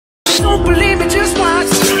don't believe me, just watch.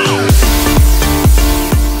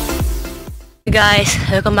 Hey guys,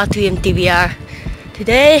 welcome back to MTVR.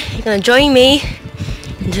 Today you're gonna join me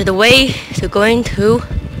into the way to going to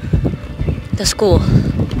the school.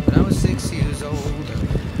 When I was 6 years old,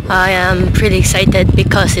 I am pretty excited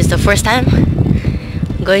because it's the first time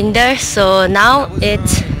going there. So now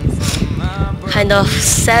it's kind of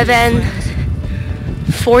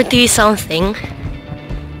 7:40 something.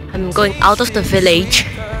 I'm going out of the village.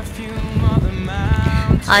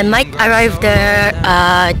 I might arrive there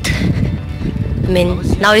at,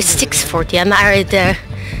 now it's 6:40. I might arrive there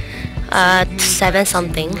at 7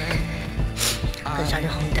 something. Because I'm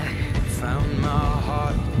home there. found my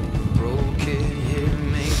heart, broke it, hit,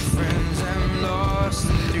 made friends and lost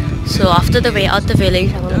them through. So after the way out the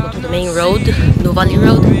village, I'm gonna go to the main road, New Valley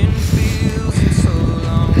Road.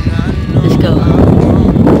 Let's go.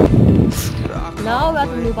 Now we're at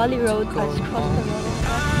the New Valley Road. I just crossed the road.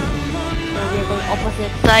 So we're going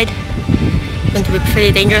opposite side. It's going to be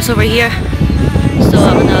pretty dangerous over here. So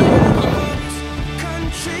I'm gonna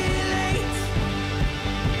Country lanes,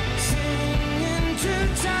 singing to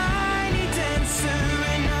Tiny Dancer,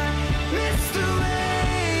 and I miss the way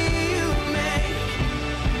you make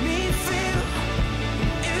me feel.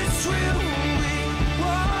 It's real when we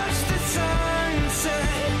watch the sunset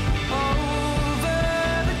over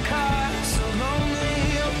the castle lonely.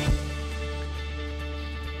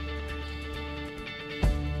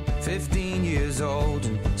 15 years old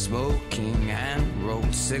and smoking and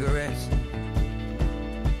rolled cigarettes,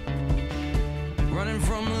 running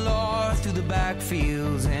from the law through the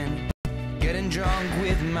backfields and getting drunk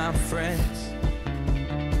with my friends.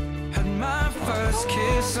 Had my first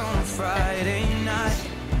kiss on a Friday night.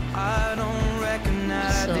 I don't reckon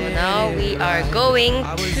I So did now it we are right. going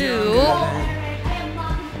I was to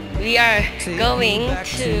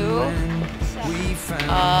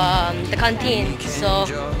the canteen. So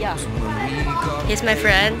yeah, he's my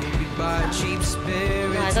friend. No, I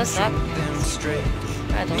don't stop.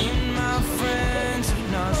 I don't.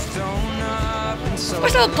 Of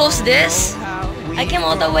course I'll post this. I came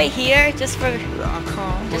all the way here just for it's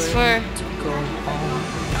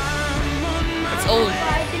old.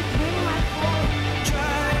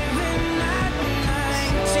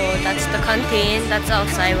 So that's the canteen. That's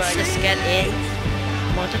outside where I just get in.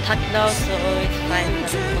 I'm going to touch now, so it's fine. I'm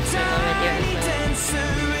posting already. So.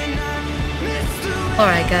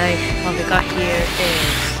 Alright guys, what we got here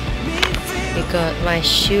is we got my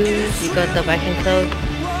shoes, we got the biking clothes,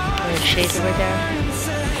 and the shades over there.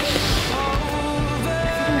 So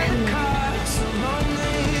let's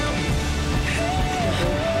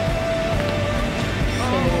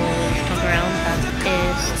talk around. That is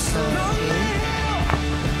the gym.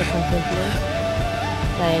 The content here.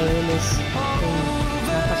 My room is in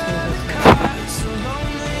my husband's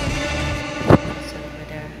over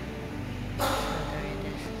there.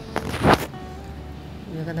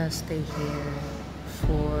 We're gonna stay here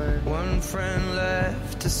for one friend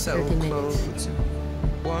left to sell 30 minutes. clothes.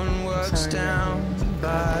 One works down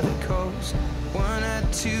by the coast. One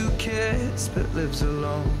had 2 kids but lives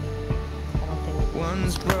alone.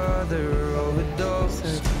 One's brother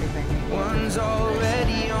overdosed. One's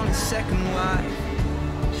already on his second wife.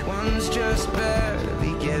 One's just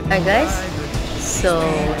barely getting Hi guys, so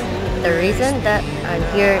the reason that I'm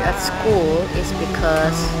here at school is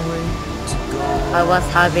because I was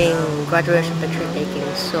having graduation picture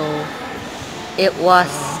taking. So it was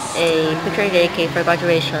a picture taking for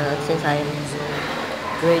graduation since I'm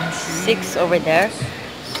grade 6 over there.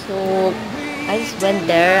 So I just went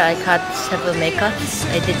there, I got several makeups.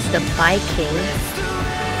 I did the biking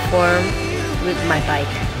form with my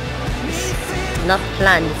bike. It's not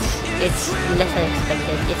planned, it's less than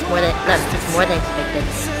expected. It's more than expected.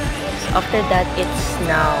 So after that, it's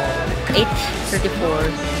now 8:34.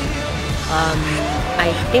 I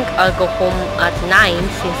think I'll go home at 9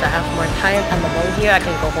 since I have more time. I'm alone here, I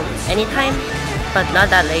can go home anytime, but not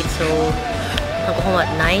that late, so I'll go home at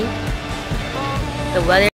 9. The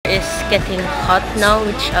weather is getting hot now,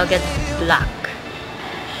 which I'll get black.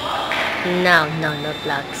 No, not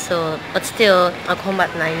black. So, but still, I'll go home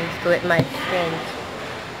at 9 to with my friends.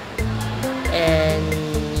 And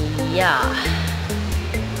yeah.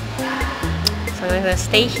 So I'm gonna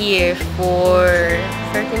stay here for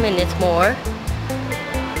 30 minutes more.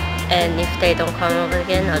 And if they don't come over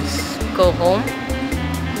again, I'll just go home.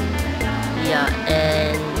 Yeah,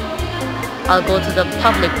 and I'll go to the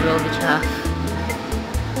public road, which I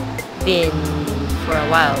have been for a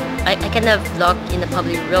while. I cannot vlog in the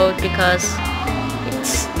public road because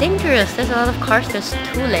it's dangerous. There's a lot of cars. There's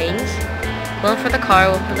 2 lanes, one for the car,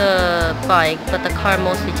 one for the bike, but the car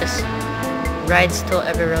mostly just rides to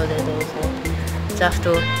every road I do, so just have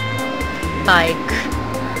to bike.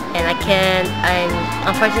 And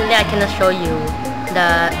unfortunately I cannot show you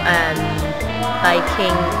that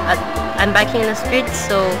I'm biking in the street.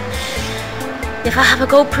 So if I have a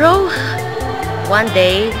GoPro, one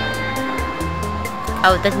day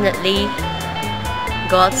I would definitely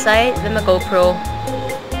go outside with my GoPro.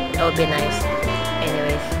 That would be nice.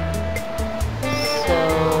 Anyways, so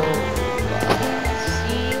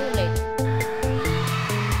see you later.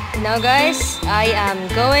 Now guys, I am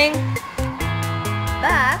going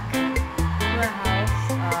back to my house.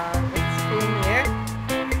 It's pretty near,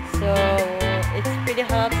 so it's pretty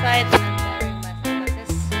hot outside. I'm wearing my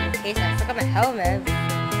sunglasses in case I forgot my helmet. I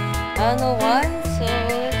don't know why, so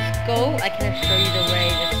let's go. I cannot show you the way,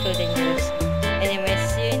 it's so dangerous. Anyway,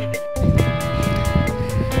 see you in a bit.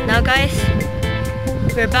 Now guys,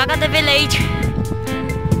 we're back at the village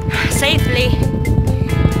safely.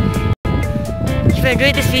 If you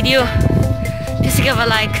enjoyed this video, please give a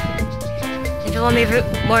like. If you want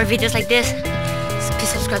more videos like this, please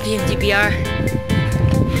subscribe to MGBR.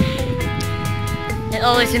 And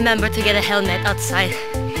always remember to get a helmet outside,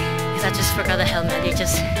 because I just forgot a helmet. It's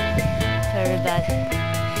just very bad.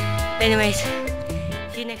 Anyways,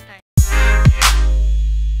 see you next time.